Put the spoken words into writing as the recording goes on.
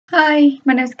Hi,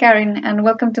 my name is Karin and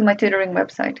welcome to my tutoring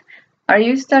website. Are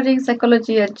you studying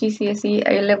psychology at GCSE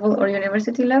A level or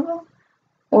university level?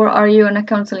 Or are you on a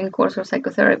counseling course or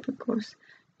psychotherapy course?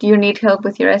 Do you need help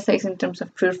with your essays in terms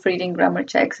of proofreading, grammar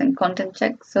checks, and content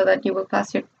checks so that you will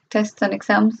pass your tests and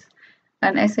exams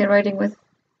and essay writing with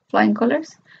flying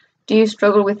colors? Do you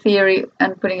struggle with theory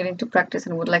and putting it into practice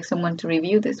and would like someone to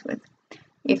review this with?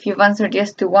 If you've answered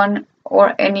yes to one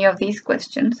or any of these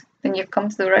questions, then you've come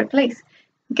to the right place.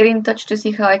 Get in touch to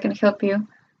see how I can help you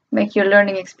make your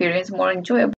learning experience more enjoyable.